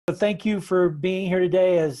thank you for being here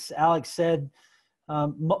today. As Alex said,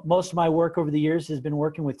 most of my work over the years has been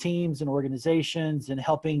working with teams and organizations and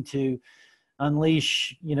helping to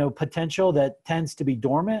unleash, potential that tends to be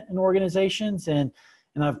dormant in organizations. And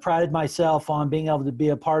I've prided myself on being able to be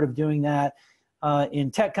a part of doing that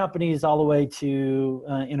in tech companies all the way to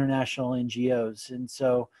international NGOs. And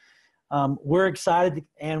so we're excited,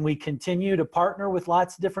 and we continue to partner with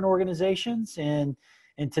lots of different organizations. And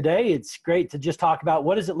today it's great to just talk about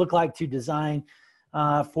what does it look like to design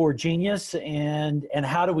for genius, and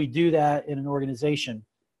how do we do that in an organization.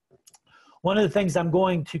 One of the things I'm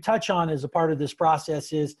going to touch on as a part of this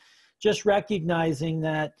process is just recognizing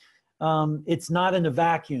that it's not in a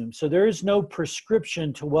vacuum. So there is no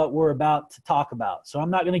prescription to what we're about to talk about. So I'm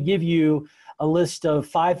not going to give you a list of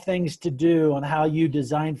 5 things to do on how you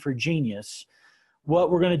design for genius. What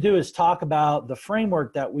we're going to do is talk about the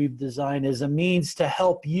framework that we've designed as a means to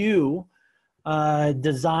help you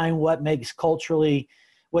design what makes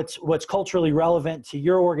what's culturally relevant to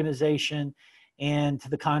your organization and to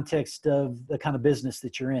the context of the kind of business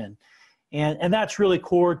that you're in. And that's really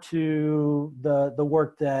core to the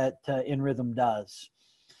work that In Rhythm does.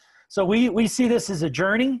 So we see this as a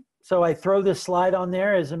journey. So I throw this slide on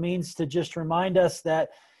there as a means to just remind us that,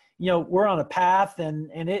 we're on a path,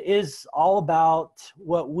 and it is all about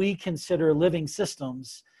what we consider living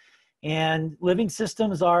systems. And living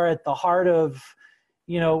systems are at the heart of,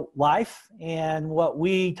 life. And what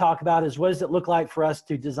we talk about is, what does it look like for us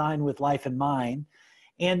to design with life in mind?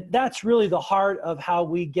 And that's really the heart of how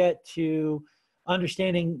we get to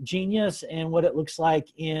understanding genius and what it looks like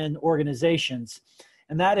in organizations.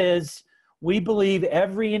 And that is, we believe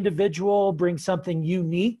every individual brings something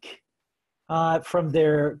unique from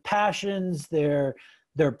their passions, their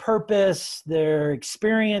purpose, their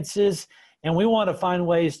experiences, and we want to find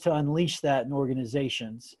ways to unleash that in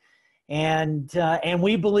organizations. And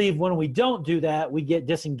we believe when we don't do that, we get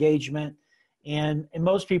disengagement, and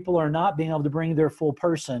most people are not being able to bring their full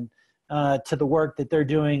person to the work that they're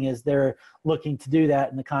doing as they're looking to do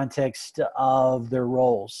that in the context of their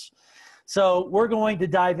roles. So we're going to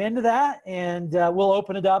dive into that, and we'll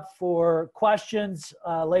open it up for questions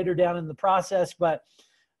later down in the process, but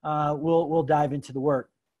we'll dive into the work.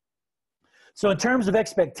 So in terms of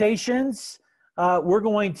expectations, we're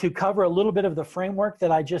going to cover a little bit of the framework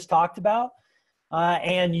that I just talked about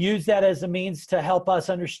and use that as a means to help us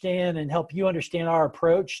understand and help you understand our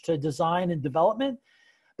approach to design and development.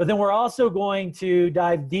 But then we're also going to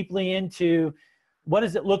dive deeply into what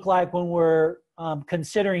does it look like when we're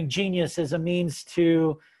considering genius as a means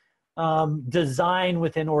to design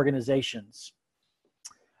within organizations.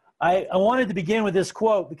 I wanted to begin with this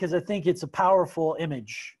quote because I think it's a powerful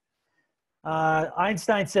image.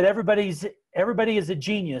 Einstein said, everybody is a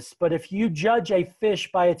genius, but if you judge a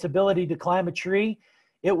fish by its ability to climb a tree,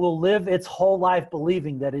 it will live its whole life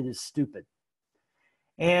believing that it is stupid.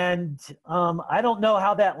 And I don't know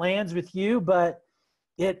how that lands with you, but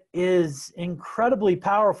it is incredibly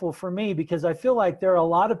powerful for me, because I feel like there are a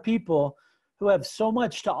lot of people who have so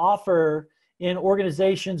much to offer in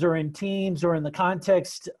organizations or in teams or in the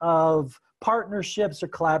context of partnerships or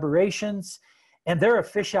collaborations, and they're a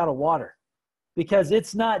fish out of water because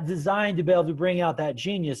it's not designed to be able to bring out that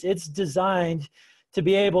genius. It's designed to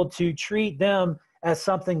be able to treat them as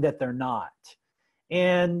something that they're not.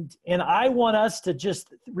 And I want us to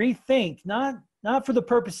just rethink, not for the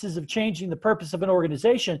purposes of changing the purpose of an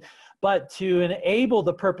organization, but to enable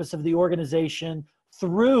the purpose of the organization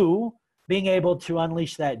through being able to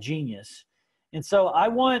unleash that genius. And so I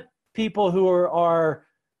want people who are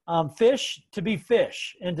fish to be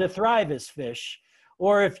fish and to thrive as fish.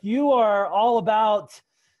 Or if you are all about,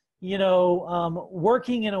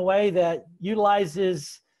 working in a way that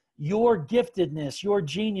utilizes your giftedness, your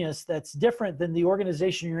genius that's different than the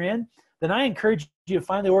organization you're in, then I encourage you to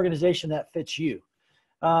find the organization that fits you.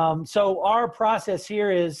 So our process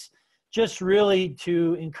here is just really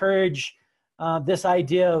to encourage this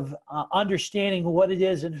idea of understanding what it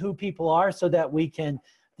is and who people are so that we can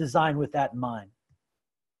design with that in mind.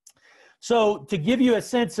 So to give you a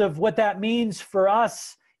sense of what that means for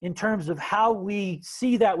us in terms of how we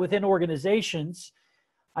see that within organizations,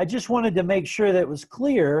 I just wanted to make sure that it was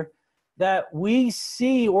clear that we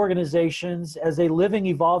see organizations as a living,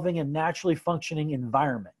 evolving, and naturally functioning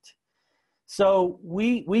environment. So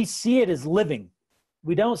we see it as living.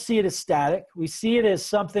 We don't see it as static. We see it as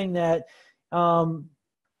something that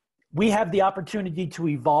we have the opportunity to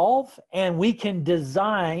evolve, and we can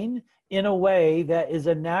design in a way that is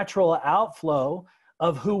a natural outflow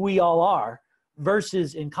of who we all are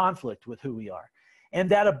versus in conflict with who we are. And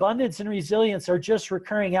that abundance and resilience are just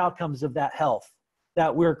recurring outcomes of that health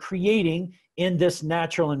that we're creating in this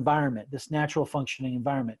natural environment, this natural functioning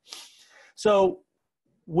environment. So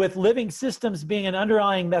with living systems being an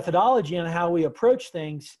underlying methodology on how we approach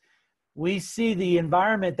things, we see the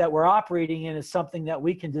environment that we're operating in as something that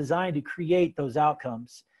we can design to create those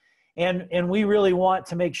outcomes. And we really want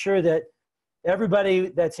to make sure that everybody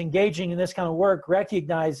that's engaging in this kind of work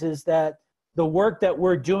recognizes that the work that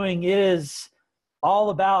we're doing is all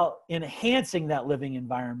about enhancing that living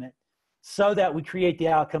environment so that we create the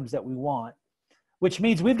outcomes that we want, which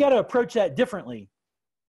means we've got to approach that differently.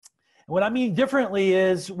 And what I mean differently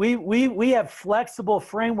is we have flexible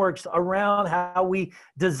frameworks around how we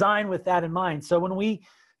design with that in mind. So when we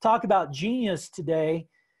talk about genius today,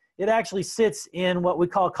 it actually sits in what we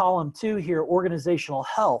call column 2 here, organizational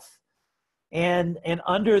health, and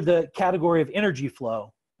under the category of energy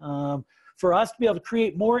flow. For us to be able to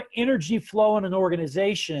create more energy flow in an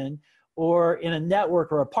organization or in a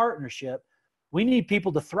network or a partnership, we need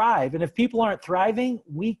people to thrive. And if people aren't thriving,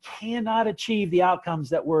 we cannot achieve the outcomes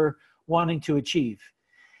that we're wanting to achieve.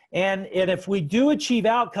 And if we do achieve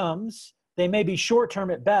outcomes, they may be short-term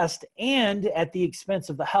at best and at the expense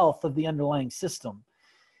of the health of the underlying system.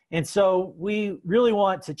 And so we really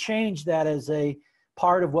want to change that as a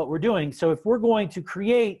part of what we're doing. So if we're going to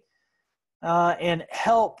create and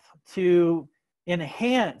help to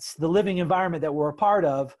enhance the living environment that we're a part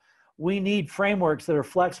of, we need frameworks that are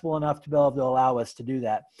flexible enough to be able to allow us to do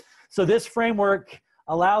that. So this framework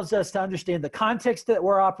allows us to understand the context that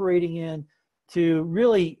we're operating in, to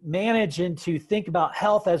really manage and to think about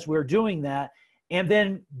health as we're doing that, and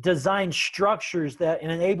then design structures that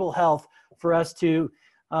enable health for us to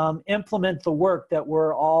implement the work that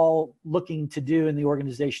we're all looking to do in the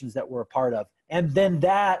organizations that we're a part of. And then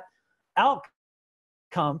that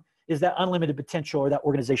outcome is that unlimited potential or that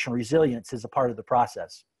organizational resilience is a part of the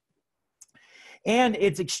process. And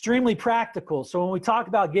it's extremely practical. So when we talk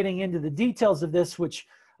about getting into the details of this, which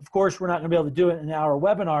of course we're not going to be able to do it in our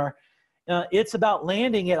webinar, it's about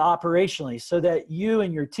landing it operationally so that you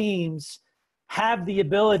and your teams have the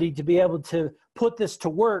ability to be able to put this to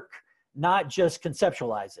work, not just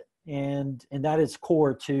conceptualize it. And that is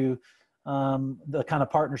core to the kind of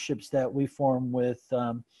partnerships that we form with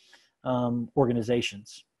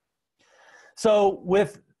organizations. So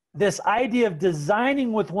with this idea of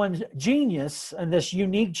designing with one's genius and this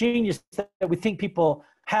unique genius that we think people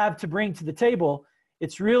have to bring to the table,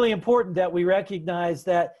 it's really important that we recognize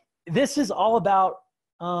that this is all about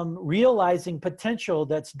realizing potential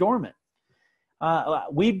that's dormant.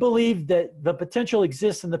 We believe that the potential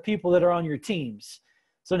exists in the people that are on your teams.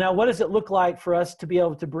 So now what does it look like for us to be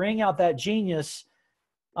able to bring out that genius,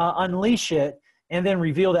 unleash it, and then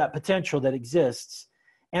reveal that potential that exists?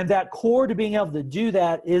 And that core to being able to do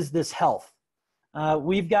that is this health.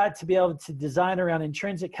 We've got to be able to design around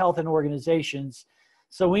intrinsic health in organizations.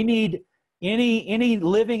 So we need any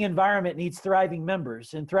living environment needs thriving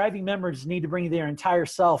members, and thriving members need to bring their entire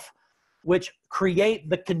self, which create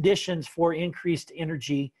the conditions for increased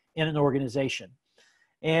energy in an organization.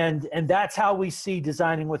 And that's how we see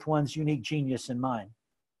designing with one's unique genius in mind.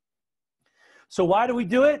 So why do we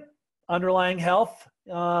do it? Underlying health,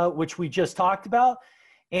 which we just talked about.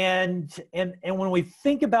 And when we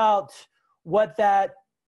think about what that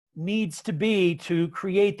needs to be to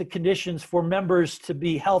create the conditions for members to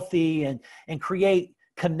be healthy and create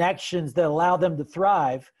connections that allow them to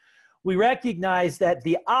thrive, we recognize that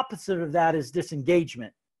the opposite of that is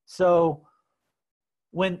disengagement. So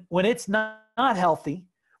when it's not healthy,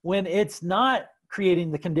 when it's not creating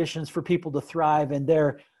the conditions for people to thrive and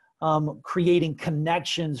they're creating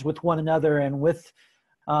connections with one another and with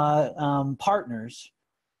partners,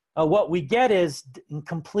 what we get is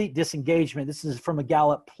complete disengagement. This is from a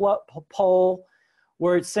Gallup poll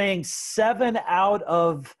where it's saying 7 out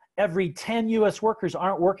of every 10 U.S. workers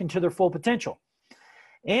aren't working to their full potential.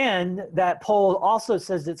 And that poll also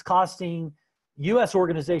says it's costing U.S.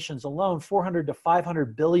 organizations alone $400 to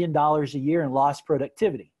 $500 billion a year in lost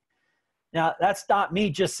productivity. Now, that's not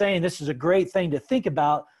me just saying this is a great thing to think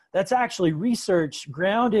about. That's actually research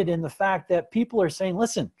grounded in the fact that people are saying,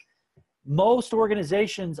 listen, most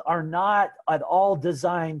organizations are not at all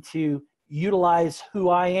designed to utilize who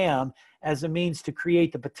I am as a means to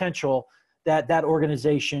create the potential that that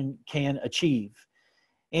organization can achieve.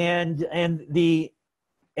 And the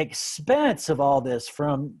expense of all this,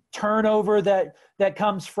 from turnover that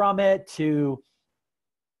comes from it, to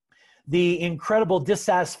the incredible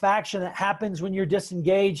dissatisfaction that happens when you're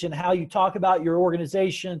disengaged and how you talk about your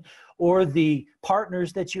organization or the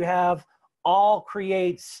partners that you have, all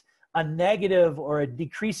creates a negative or a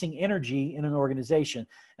decreasing energy in an organization.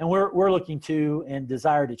 And we're looking to and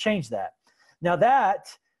desire to change that. Now that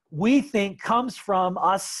we think comes from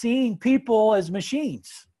us seeing people as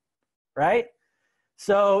machines, right?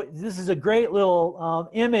 So this is a great little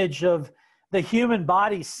image of the human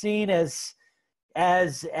body seen as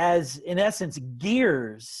in essence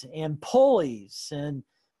gears and pulleys. And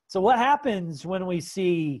so what happens when we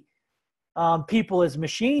see people as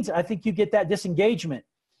machines? I think you get that disengagement.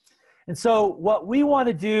 And so what we want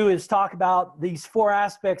to do is talk about these 4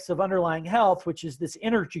 aspects of underlying health, which is this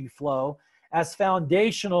energy flow as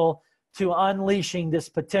foundational to unleashing this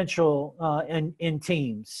potential in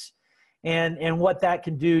teams, and what that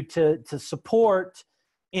can do to support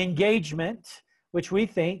engagement, which we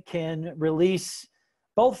think can release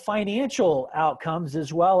both financial outcomes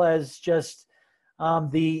as well as just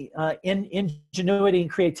the ingenuity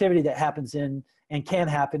and creativity that happens in and can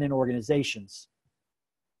happen in organizations.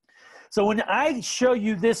 So when I show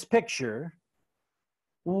you this picture,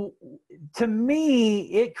 to me,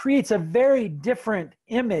 it creates a very different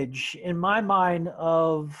image in my mind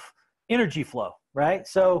of energy flow, right?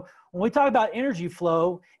 So when we talk about energy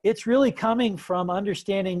flow, it's really coming from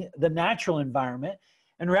understanding the natural environment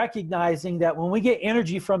and recognizing that when we get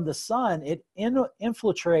energy from the sun, it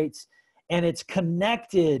infiltrates and it's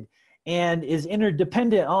connected and is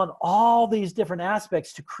interdependent on all these different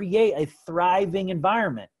aspects to create a thriving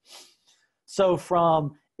environment. So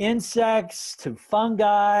from insects to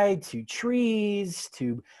fungi to trees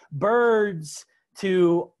to birds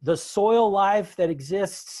to the soil life that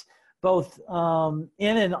exists both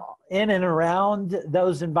in and around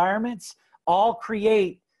those environments, all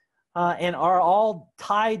create and are all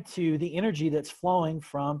tied to the energy that's flowing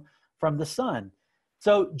from the sun.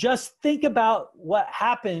 So just think about what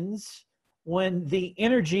happens when the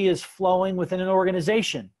energy is flowing within an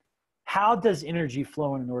organization. How does energy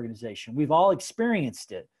flow in an organization? We've all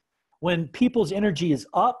experienced it. When people's energy is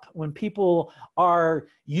up, when people are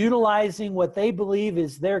utilizing what they believe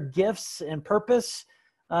is their gifts and purpose,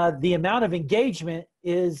 the amount of engagement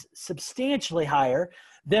is substantially higher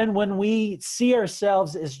than when we see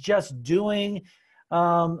ourselves as just doing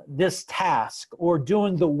this task or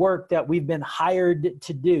doing the work that we've been hired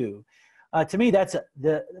to do. To me, that's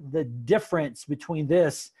the difference between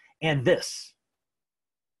this and this.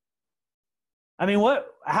 I mean,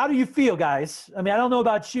 how do you feel, guys? I mean, I don't know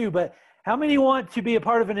about you, but how many want to be a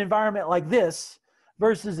part of an environment like this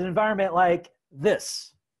versus an environment like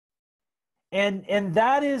this? And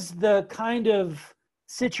that is the kind of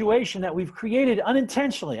situation that we've created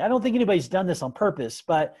unintentionally. I don't think anybody's done this on purpose,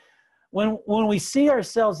 but when we see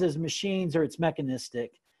ourselves as machines or it's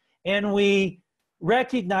mechanistic, and we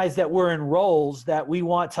recognize that we're in roles that we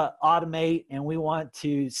want to automate and we want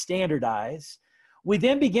to standardize, we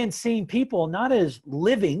then begin seeing people not as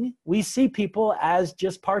living, we see people as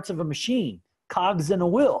just parts of a machine, cogs in a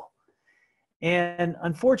wheel. And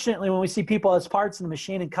unfortunately, when we see people as parts of the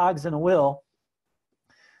machine and cogs in a wheel,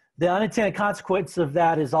 the unintended consequence of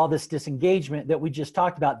that is all this disengagement that we just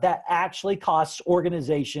talked about. That actually costs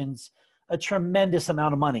organizations a tremendous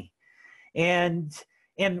amount of money. And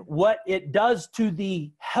what it does to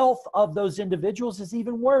the health of those individuals is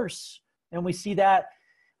even worse. And we see that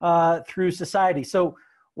through society. So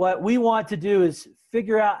what we want to do is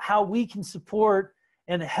figure out how we can support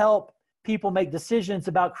and help people make decisions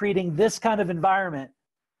about creating this kind of environment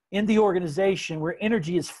in the organization where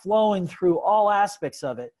energy is flowing through all aspects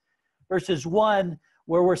of it versus one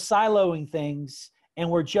where we're siloing things and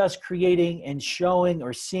we're just creating and showing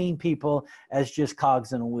or seeing people as just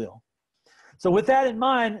cogs in a wheel. So with that in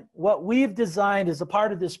mind, what we've designed as a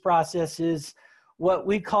part of this process is what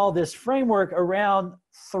we call this framework around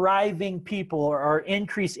thriving people or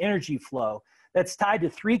increased energy flow that's tied to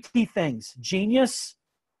 3 key things: genius,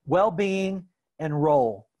 well-being, and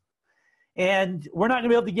role. And we're not going to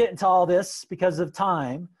be able to get into all this because of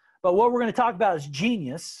time, but what we're going to talk about is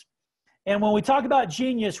genius. And when we talk about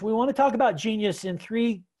genius, we want to talk about genius in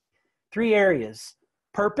three areas: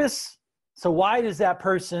 purpose. So why does that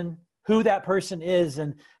person, who that person is,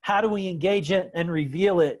 and how do we engage it and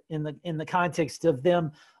reveal it in the context of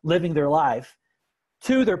them living their life?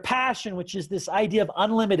 2, their passion, which is this idea of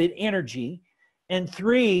unlimited energy. And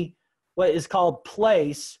 3, what is called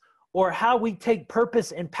place, or how we take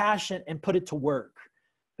purpose and passion and put it to work.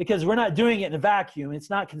 Because we're not doing it in a vacuum. It's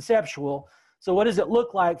not conceptual. So what does it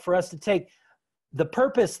look like for us to take the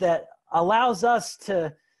purpose that allows us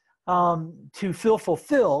to feel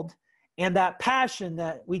fulfilled and that passion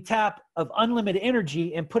that we tap of unlimited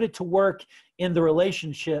energy and put it to work in the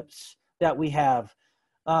relationships that we have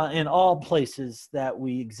in all places that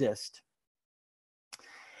we exist.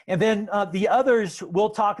 And then the others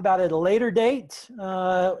we'll talk about at a later date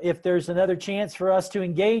if there's another chance for us to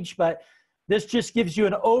engage, but this just gives you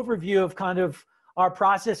an overview of kind of our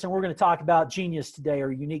process, and we're going to talk about genius today,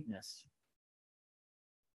 or uniqueness.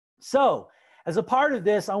 So as a part of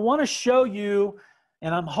this, I want to show you,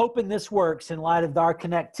 and I'm hoping this works in light of our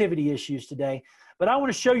connectivity issues today, but I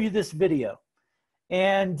want to show you this video.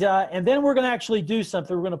 And then we're going to actually do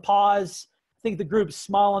something. We're going to pause. I think the group's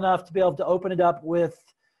small enough to be able to open it up with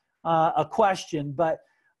a question, but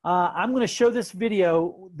I'm going to show this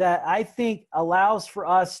video that I think allows for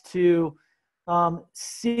us to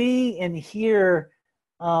see and hear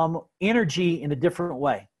energy in a different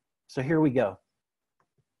way. So here we go.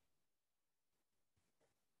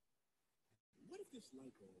 What if this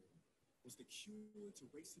light bulb was the cure to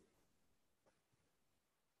racism?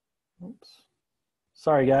 Oops.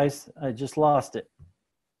 Sorry, guys. I just lost it.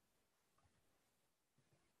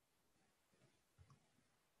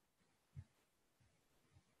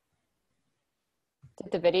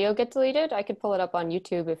 Did the video get deleted? I could pull it up on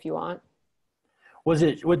YouTube if you want. Was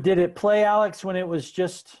it, what did it play, Alex, when it was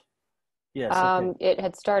just, yes. Okay. It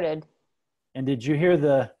had started. And did you hear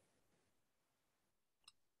the?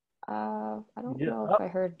 I don't know if I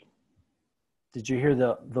heard. Did you hear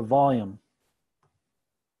the volume?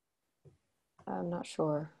 I'm not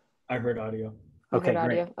sure. I heard audio. You Okay, heard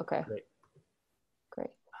audio? great. Okay. Great. Great.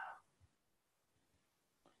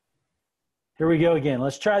 Here we go again.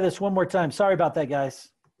 Let's try this one more time. Sorry about that, guys.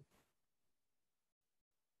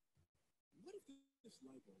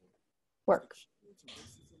 Work.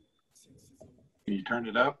 Can you turn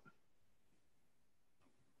it up?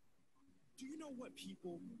 Do you know what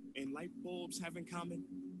people and light bulbs have in common?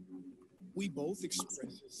 We both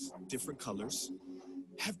express different colors,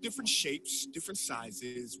 have different shapes, different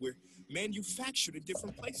sizes. We're manufactured in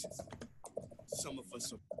different places. Some of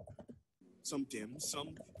us are some dim,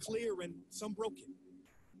 some clear, and some broken.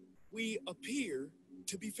 We appear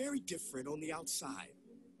to be very different on the outside.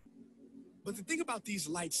 But the thing about these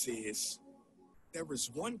lights is there is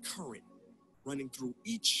one current running through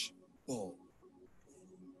each bulb.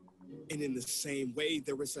 And in the same way,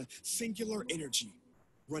 there is a singular energy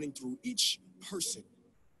running through each person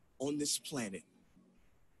on this planet.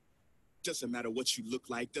 Doesn't matter what you look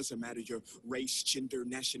like, doesn't matter your race, gender,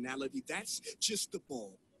 nationality, that's just the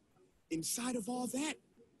bulb. Inside of all that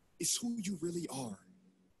is who you really are.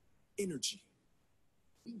 Energy.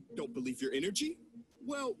 Don't believe your energy?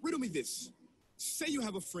 Well, riddle me this. Say you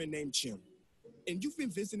have a friend named Jim, and you've been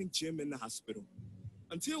visiting Jim in the hospital.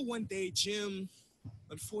 Until one day, Jim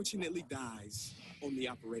unfortunately dies on the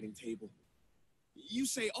operating table. You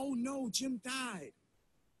say, oh no, Jim died.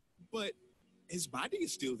 But his body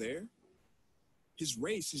is still there. His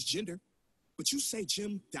race, his gender. But you say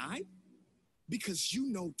Jim died? Because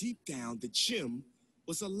you know deep down that Jim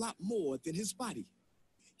was a lot more than his body.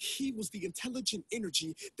 He was the intelligent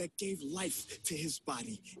energy that gave life to his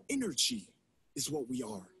body. Energy is what we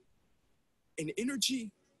are. And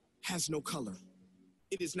energy has no color.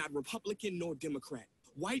 It is not Republican nor Democrat,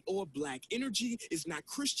 white or black. Energy is not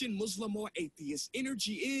Christian, Muslim, or atheist.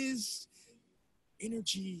 Energy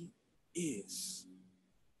is.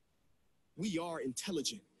 We are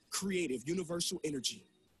intelligent, creative, universal energy.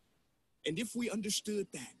 And if we understood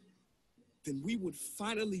that, then we would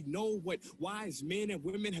finally know what wise men and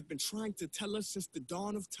women have been trying to tell us since the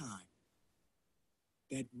dawn of time,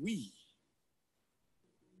 that we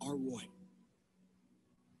are one.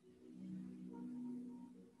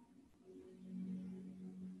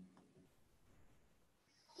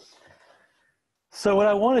 So what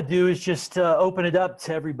I want to do is just open it up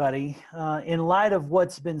to everybody. In light of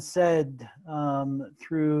what's been said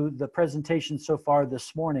through the presentation so far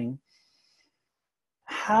this morning,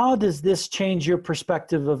 how does this change your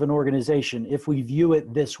perspective of an organization if we view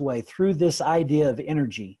it this way, through this idea of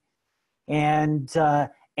energy? And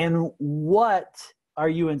what are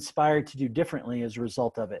you inspired to do differently as a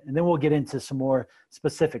result of it? And then we'll get into some more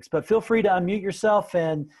specifics. But feel free to unmute yourself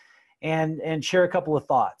and share a couple of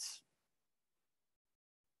thoughts.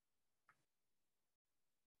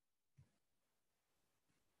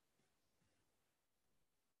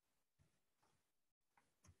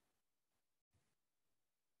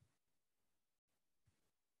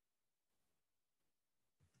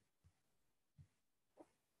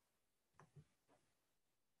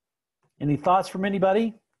 Any thoughts from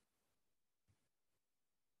anybody?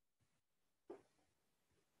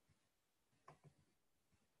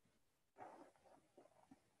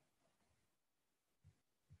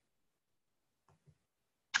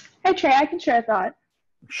 Hi, Trey. I can share a thought.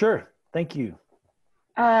 Sure. Thank you.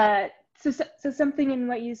 So something in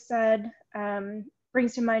what you said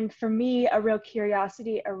brings to mind for me a real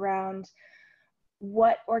curiosity around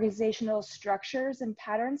what organizational structures and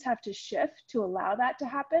patterns have to shift to allow that to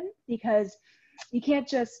happen. Because you can't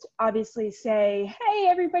just obviously say, hey,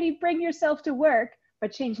 everybody bring yourself to work,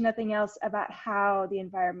 but change nothing else about how the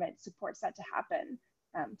environment supports that to happen.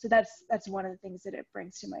 So that's one of the things that it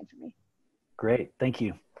brings to mind for me. Great, thank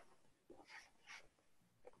you.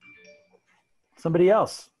 Somebody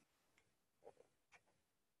else?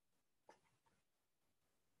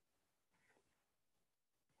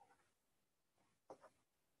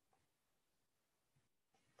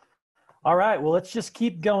 All right, well, let's just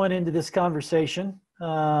keep going into this conversation.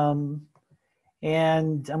 And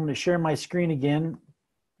I'm going to share my screen again.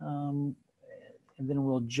 And then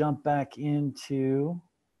we'll jump back into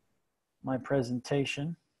my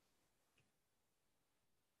presentation.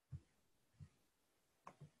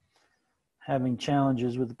 Having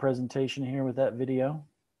challenges with the presentation here with that video.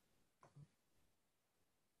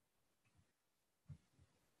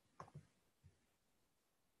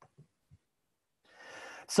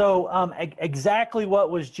 So exactly what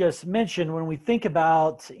was just mentioned when we think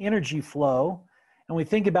about energy flow and we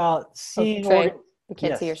think about seeing... Trey, we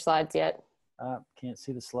can't yes. see your slides yet. Can't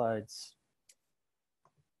see the slides.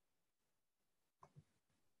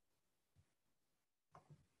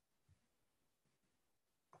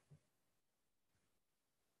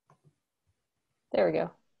 There we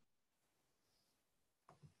go.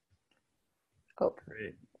 Oh,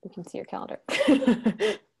 great. We can see your calendar.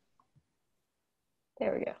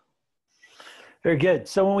 There we go. Very good.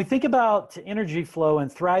 So when we think about energy flow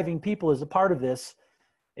and thriving people as a part of this,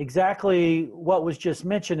 exactly what was just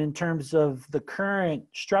mentioned in terms of the current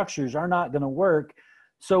structures are not going to work.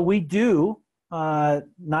 So we do,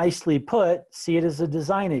 nicely put, see it as a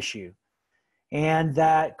design issue. And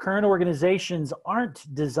that current organizations aren't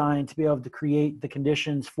designed to be able to create the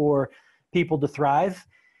conditions for people to thrive.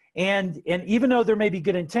 And even though there may be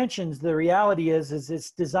good intentions, the reality is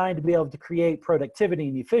it's designed to be able to create productivity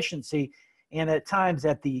and efficiency, and at times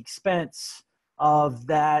at the expense of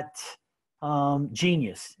that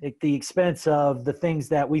genius, at the expense of the things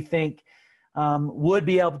that we think would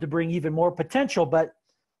be able to bring even more potential. But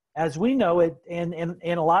as we know it, and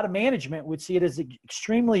a lot of management would see it as an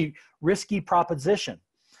extremely risky proposition.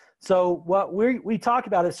 So what we talk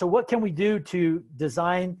about is, so what can we do to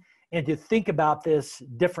design and to think about this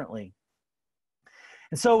differently?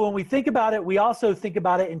 And so when we think about it, we also think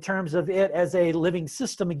about it in terms of it as a living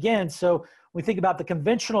system again. So we think about the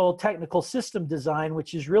conventional technical system design,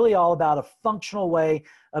 which is really all about a functional way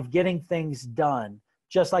of getting things done,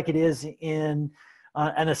 just like it is in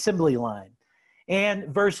an assembly line. And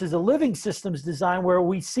versus a living systems design where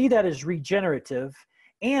we see that as regenerative,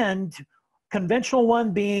 and conventional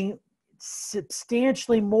one being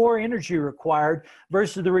substantially more energy required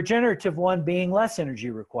versus the regenerative one being less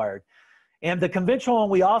energy required. And the conventional one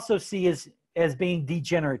we also see as being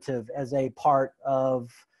degenerative as a part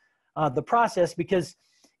of the process, because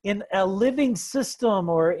in a living system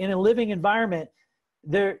or in a living environment,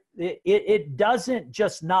 it doesn't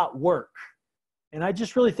just not work. And I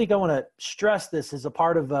just really think I want to stress this as a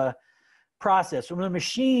part of a process. When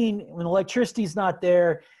electricity's not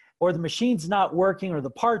there, or the machine's not working, or the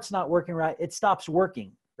part's not working right, it stops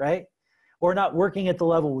working, right? Or not working at the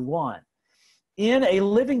level we want. In a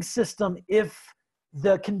living system, if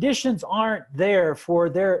the conditions aren't there for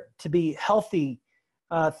there to be healthy,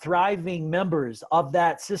 thriving members of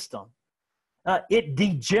that system, it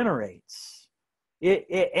degenerates.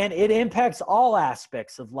 And it impacts all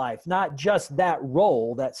aspects of life, not just that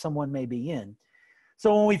role that someone may be in.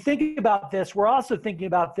 So when we think about this, we're also thinking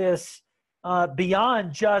about this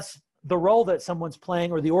beyond just the role that someone's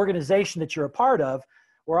playing or the organization that you're a part of.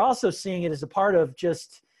 We're also seeing it as a part of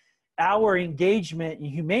just our engagement in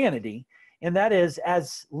humanity. And that is,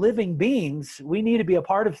 as living beings, we need to be a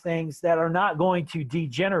part of things that are not going to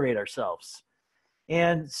degenerate ourselves.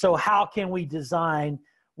 And so how can we design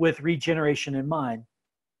with regeneration in mind?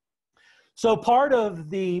 So part of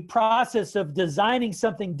the process of designing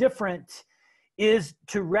something different is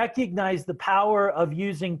to recognize the power of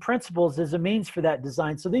using principles as a means for that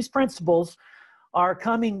design. So these principles are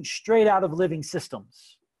coming straight out of living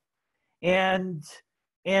systems and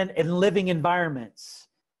living environments.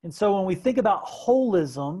 And so when we think about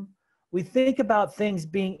holism, we think about things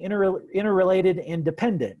being interrelated and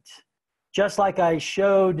dependent. Just like I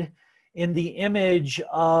showed in the image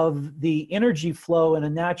of the energy flow in a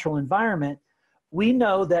natural environment, we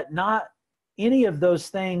know that not any of those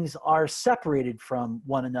things are separated from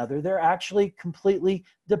one another. They're actually completely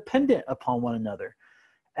dependent upon one another.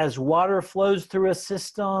 As water flows through a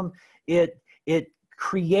system, it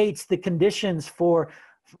creates the conditions for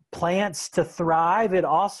plants to thrive. It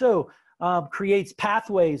also creates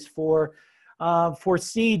pathways for for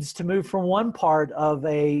seeds to move from one part of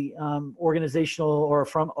a organizational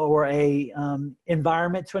or a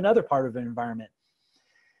environment to another part of an environment.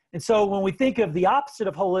 And so when we think of the opposite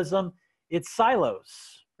of holism, it's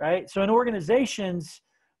silos, right? So in organizations,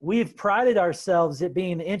 we've prided ourselves at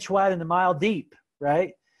being an inch wide and a mile deep,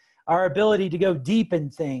 right? Our ability to go deep in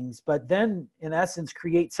things, but then in essence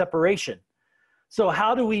create separation. So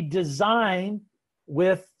how do we design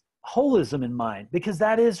with holism in mind? Because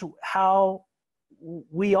that is how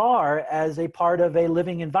we are as a part of a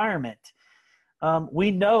living environment.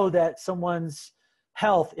 We know that someone's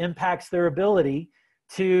health impacts their ability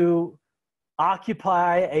to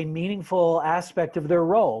occupy a meaningful aspect of their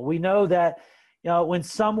role. We know that, you know, when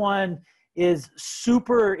someone is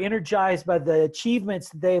super energized by the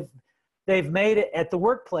achievements they've made it at the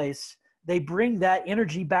workplace, they bring that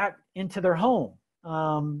energy back into their home.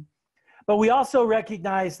 But we also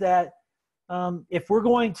recognize that if we're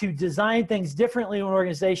going to design things differently in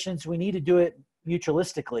organizations, we need to do it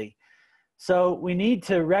mutualistically. So we need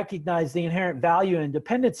to recognize the inherent value and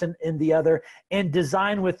dependence in the other and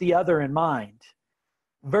design with the other in mind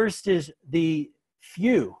versus the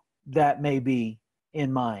few that may be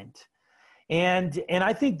in mind. And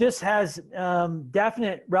I think this has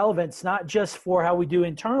definite relevance, not just for how we do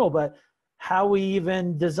internal, but how we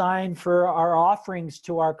even design for our offerings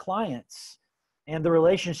to our clients and the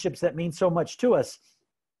relationships that mean so much to us.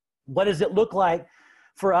 What does it look like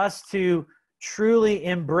for us to truly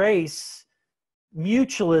embrace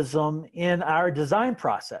mutualism in our design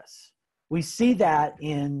process? We see that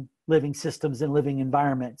in living systems and living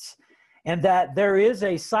environments, and that there is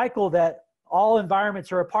a cycle that all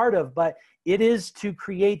environments are a part of, but it is to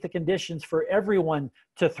create the conditions for everyone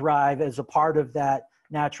to thrive as a part of that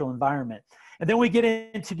natural environment. And then we get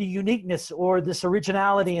into the uniqueness or this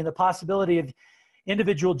originality and the possibility of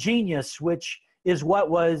individual genius, which is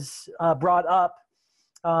what was brought up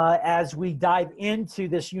as we dive into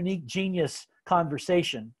this unique genius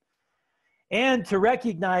conversation. And to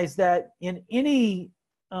recognize that in any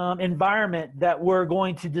environment that we're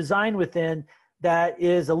going to design within that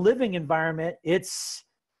is a living environment,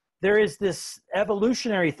 there is this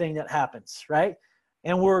evolutionary thing that happens, right?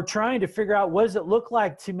 And we're trying to figure out, what does it look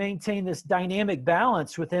like to maintain this dynamic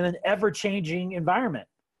balance within an ever-changing environment?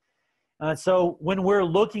 So when we're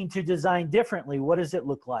looking to design differently, what does it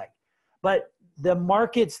look like? But the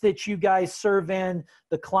markets that you guys serve in,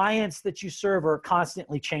 the clients that you serve are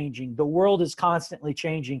constantly changing. The world is constantly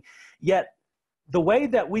changing. Yet the way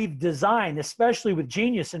that we've designed, especially with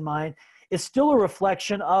genius in mind, is still a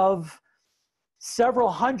reflection of several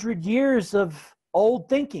hundred years of old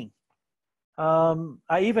thinking.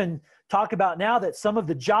 I even talk about now that some of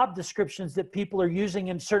the job descriptions that people are using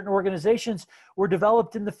in certain organizations were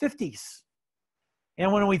developed in the 50s.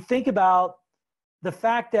 And when we think about the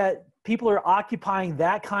fact that people are occupying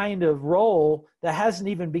that kind of role that hasn't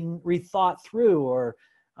even been rethought through or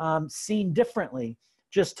seen differently,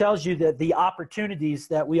 just tells you that the opportunities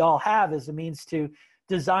that we all have as a means to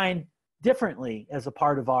design differently as a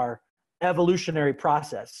part of our evolutionary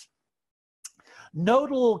process.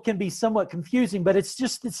 Nodal can be somewhat confusing, but it's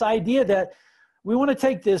just this idea that we want to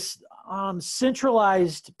take this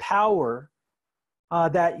centralized power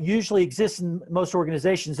that usually exists in most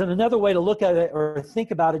organizations. And another way to look at it or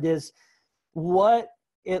think about it is what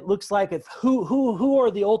it looks like if who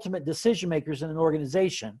are the ultimate decision makers in an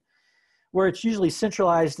organization, where it's usually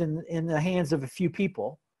centralized in the hands of a few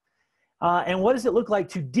people. And what does it look like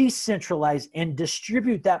to decentralize and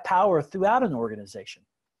distribute that power throughout an organization,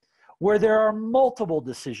 where there are multiple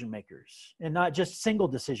decision makers and not just single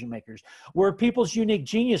decision makers, where people's unique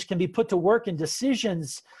genius can be put to work in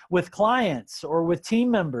decisions with clients or with team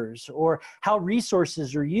members or how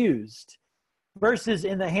resources are used, versus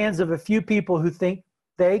in the hands of a few people who think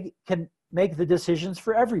they can make the decisions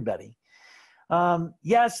for everybody.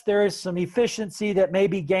 Yes, there is some efficiency that may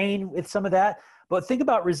be gained with some of that, but think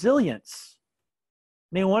about resilience.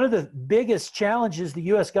 I mean, one of the biggest challenges the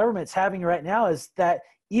US government's having right now is that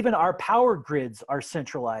even our power grids are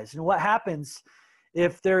centralized. And what happens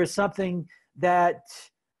if there is something that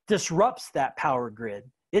disrupts that power grid?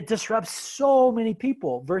 It disrupts so many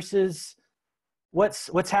people, versus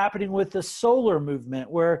what's happening with the solar movement,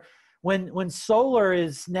 where when solar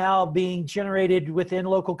is now being generated within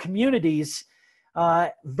local communities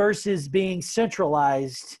versus being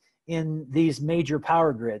centralized in these major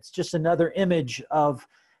power grids. Just another image of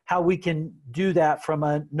how we can do that from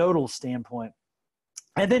a nodal standpoint.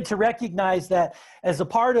 And then to recognize that as a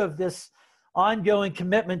part of this ongoing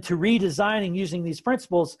commitment to redesigning using these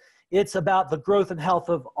principles, it's about the growth and health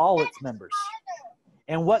of all its members.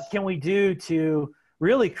 And what can we do to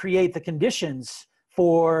really create the conditions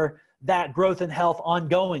for that growth and health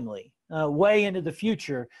ongoingly, way into the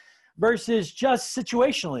future, versus just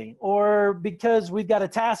situationally or because we've got a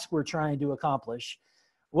task we're trying to accomplish.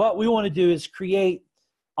 What we want to do is create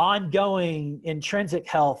ongoing intrinsic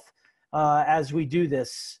health as we do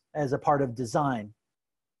this as a part of design.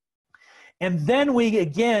 And then we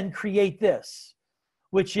again create this,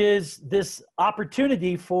 which is this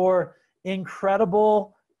opportunity for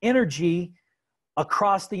incredible energy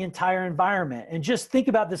across the entire environment. And just think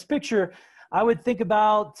about this picture. I would think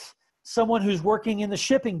about someone who's working in the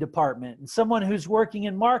shipping department, and someone who's working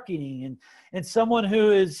in marketing, and someone who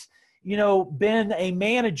has, been a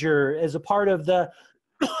manager as a part of the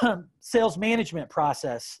sales management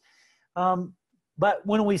process. But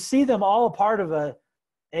when we see them all a part of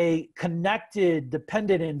a connected,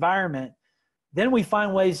 dependent environment, then we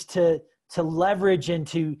find ways to leverage and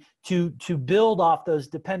to build off those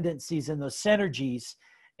dependencies and those synergies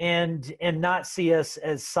and not see us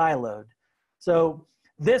as siloed. So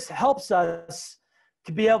this helps us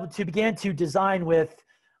to be able to begin to design with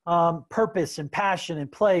purpose and passion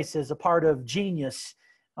and place as a part of genius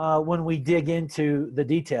when we dig into the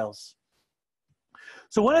details.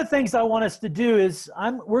 So one of the things I want us to do is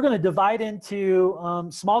we're going to divide into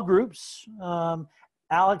small groups.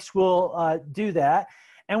 Alex will do that.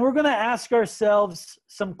 And we're going to ask ourselves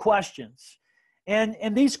some questions.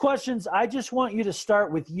 And these questions, I just want you to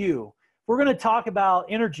start with you. We're going to talk about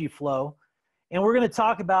energy flow, and we're going to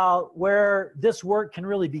talk about where this work can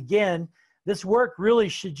really begin. This work really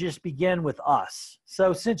should just begin with us.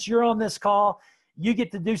 So since you're on this call, you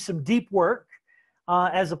get to do some deep work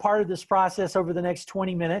as a part of this process over the next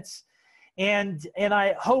 20 minutes. And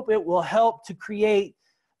I hope it will help to create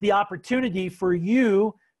the opportunity for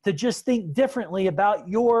you to just think differently about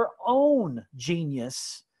your own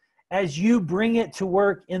genius as you bring it to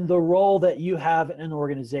work in the role that you have in an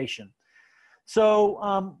organization.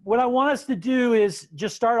 So what I want us to do is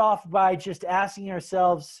just start off by just asking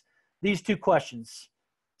ourselves these two questions.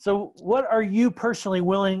 So what are you personally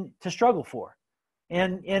willing to struggle for?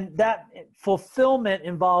 And that fulfillment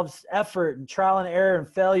involves effort and trial and error and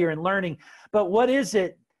failure and learning. But what is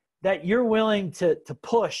it that you're willing to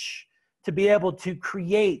push to be able to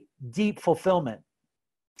create deep fulfillment?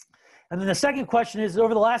 And then the second question is,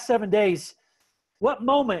 over the last 7 days, what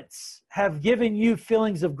moments have given you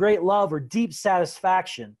feelings of great love or deep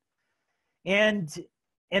satisfaction? And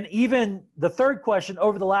even the third question,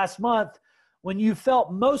 over the last month, when you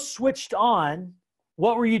felt most switched on,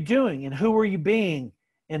 what were you doing and who were you being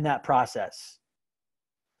in that process?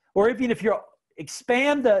 Or even if you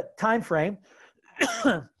expand the time frame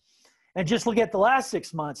and just look at the last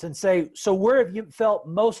 6 months and say, so where have you felt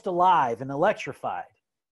most alive and electrified?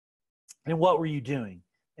 And what were you doing?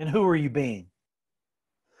 And who were you being?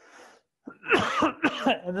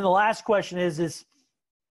 And then the last question is if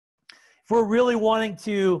we're really wanting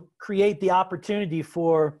to create the opportunity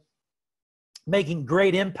for making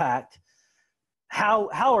great impact, how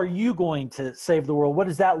are you going to save the world? What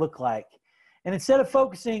does that look like? And instead of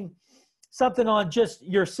focusing something on just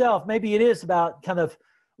yourself, maybe it is about kind of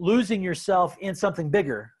losing yourself in something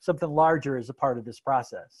bigger, something larger as a part of this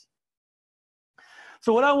process.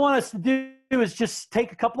 So what I want us to do is just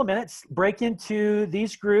take a couple of minutes, break into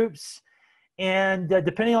these groups, and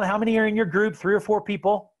depending on how many are in your group, 3 or 4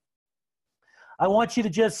 people, I want you to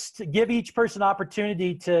just give each person an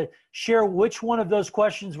opportunity to share which one of those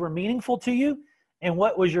questions were meaningful to you and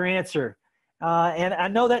what was your answer. And I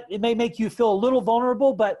know that it may make you feel a little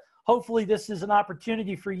vulnerable, but hopefully this is an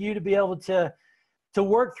opportunity for you to be able to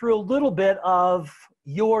work through a little bit of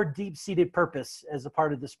your deep-seated purpose as a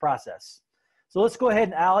part of this process. So let's go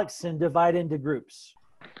ahead, Alex, and divide into groups.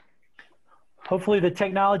 Hopefully the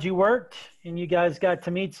technology worked and you guys got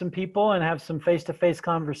to meet some people and have some face-to-face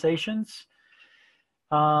conversations.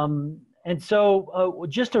 And so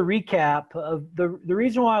just a recap of the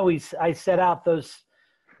reason why I set out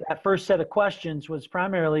that first set of questions was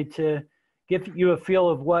primarily to give you a feel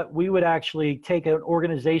of what we would actually take an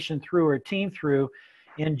organization through or a team through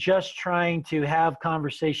in just trying to have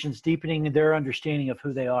conversations deepening their understanding of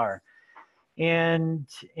who they are. And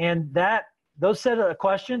those set of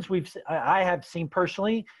questions I have seen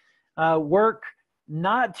personally work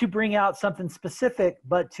not to bring out something specific,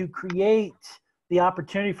 but to create the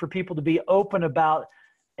opportunity for people to be open about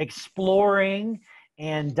exploring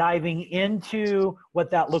and diving into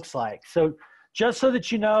what that looks like. So just so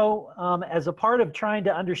that you know, as a part of trying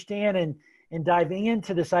to understand and diving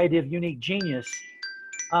into this idea of unique genius,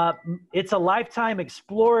 it's a lifetime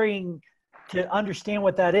exploring to understand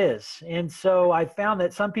what that is. And so I found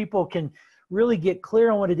that some people can really get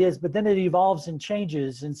clear on what it is, but then it evolves and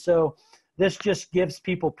changes. And so this just gives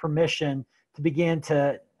people permission to begin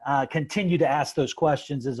to continue to ask those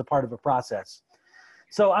questions as a part of a process.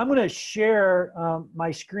 So I'm going to share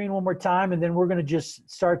my screen one more time, and then we're going to just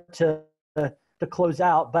start to close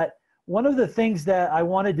out. But one of the things that I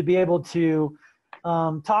wanted to be able to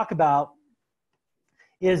talk about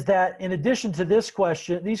is that in addition to these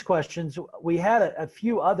questions, we had a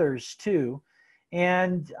few others too,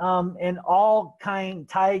 and all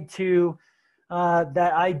tied to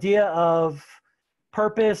that idea of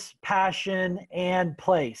purpose, passion, and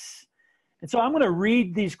place. And so I'm going to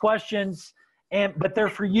read these questions, but they're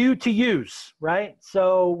for you to use, right?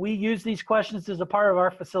 So we use these questions as a part of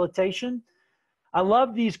our facilitation. I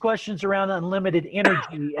love these questions around unlimited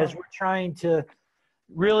energy as we're trying to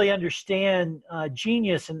really understand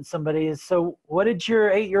genius in somebody. So what did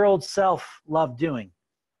your 8-year-old self love doing?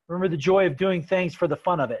 Remember the joy of doing things for the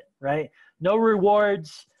fun of it, right? No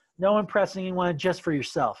rewards, no impressing anyone, just for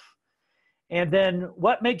yourself. And then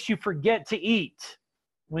what makes you forget to eat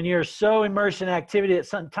when you're so immersed in activity that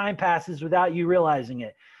some time passes without you realizing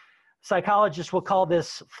it? Psychologists will call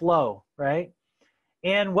this flow, right?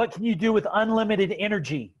 And what can you do with unlimited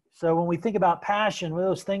energy? So when we think about passion,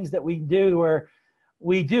 those things that we do where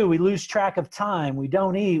we lose track of time, we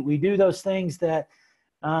don't eat, we do those things that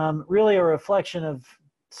really are a reflection of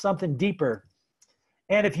something deeper.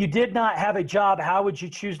 And if you did not have a job, how would you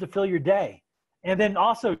choose to fill your day? And then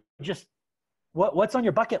also just what's on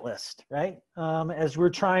your bucket list, right? As we're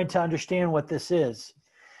trying to understand what this is.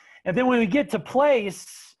 And then when we get to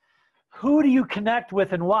place, who do you connect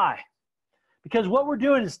with and why? Because what we're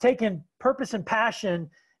doing is taking purpose and passion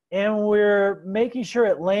and we're making sure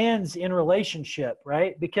it lands in relationship,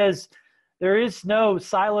 right? Because there is no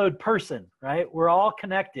siloed person, right? We're all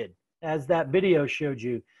connected, as that video showed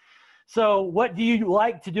you. So what do you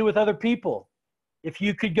like to do with other people? If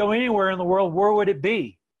you could go anywhere in the world, where would it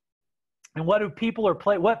be? And what do people or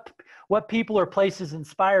what people or places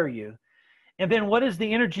inspire you? And then what is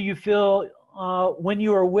the energy you feel when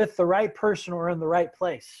you are with the right person or in the right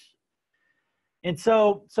place? And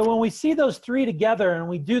so when we see those three together and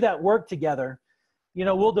we do that work together, you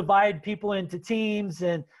know, we'll divide people into teams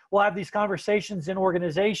and we'll have these conversations in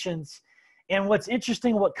organizations. And what's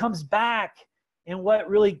interesting, what comes back and what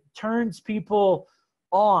really turns people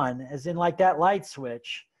on, as in like that light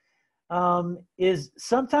switch, is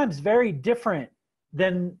sometimes very different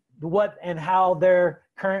than what and how they're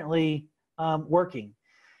currently working.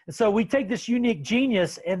 And so we take this unique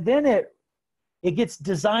genius and then it gets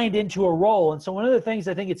designed into a role. And so one of the things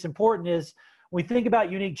I think it's important is when we think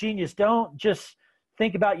about unique genius, don't just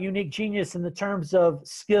think about unique genius in the terms of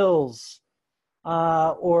skills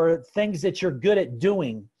or things that you're good at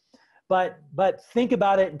doing, but think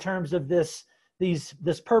about it in terms of this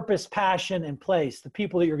purpose, passion, and place, the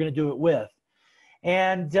people that you're going to do it with.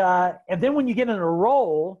 And then when you get in a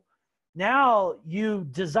role, now you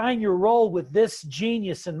design your role with this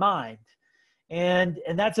genius in mind. And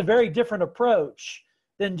that's a very different approach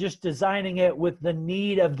than just designing it with the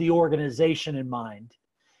need of the organization in mind.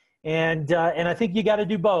 And I think you got to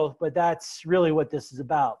do both, but that's really what this is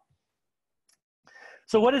about.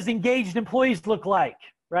 So what does engaged employees look like,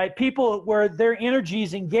 right? People where their energy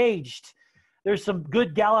is engaged. There's some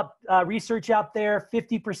good Gallup research out there.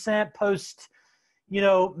 50% post,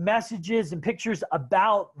 messages and pictures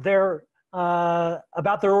about their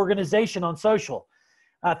organization on social.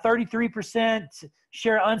 33%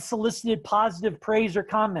 share unsolicited positive praise or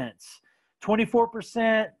comments.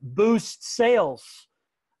 24% boost sales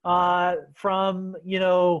from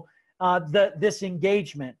this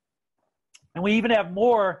engagement. And we even have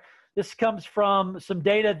more. This comes from some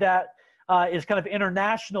data that is kind of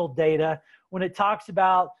international data when it talks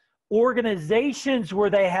about organizations where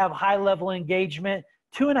they have high level engagement,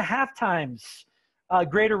 2.5 times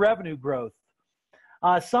greater revenue growth.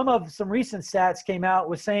 Some recent stats came out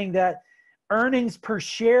with saying that earnings per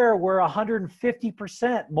share were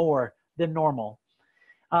 150% more than normal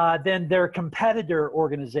than their competitor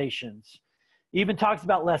organizations. Even talks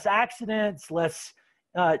about less accidents, less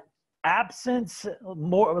absence,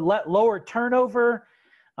 lower turnover.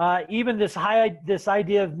 Even this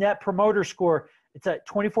idea of net promoter score. It's a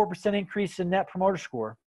 24% increase in net promoter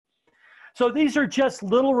score. So these are just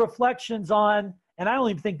little reflections on. And I don't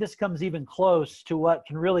even think this comes even close to what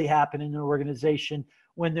can really happen in an organization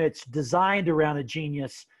when it's designed around a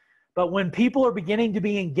genius. But when people are beginning to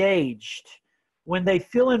be engaged, when they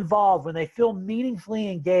feel involved, when they feel meaningfully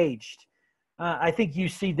engaged, I think you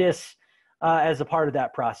see this as a part of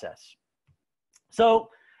that process. So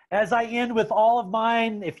as I end with all of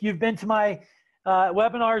mine, if you've been to my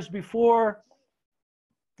webinars before,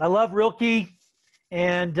 I love Rilke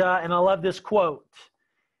and I love this quote.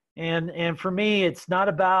 And for me, it's not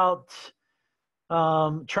about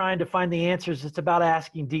trying to find the answers. It's about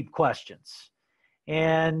asking deep questions.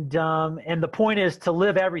 And the point is to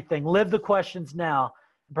live everything. Live the questions now.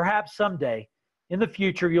 Perhaps someday in the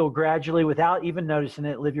future, you'll gradually, without even noticing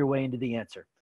it, live your way into the answer.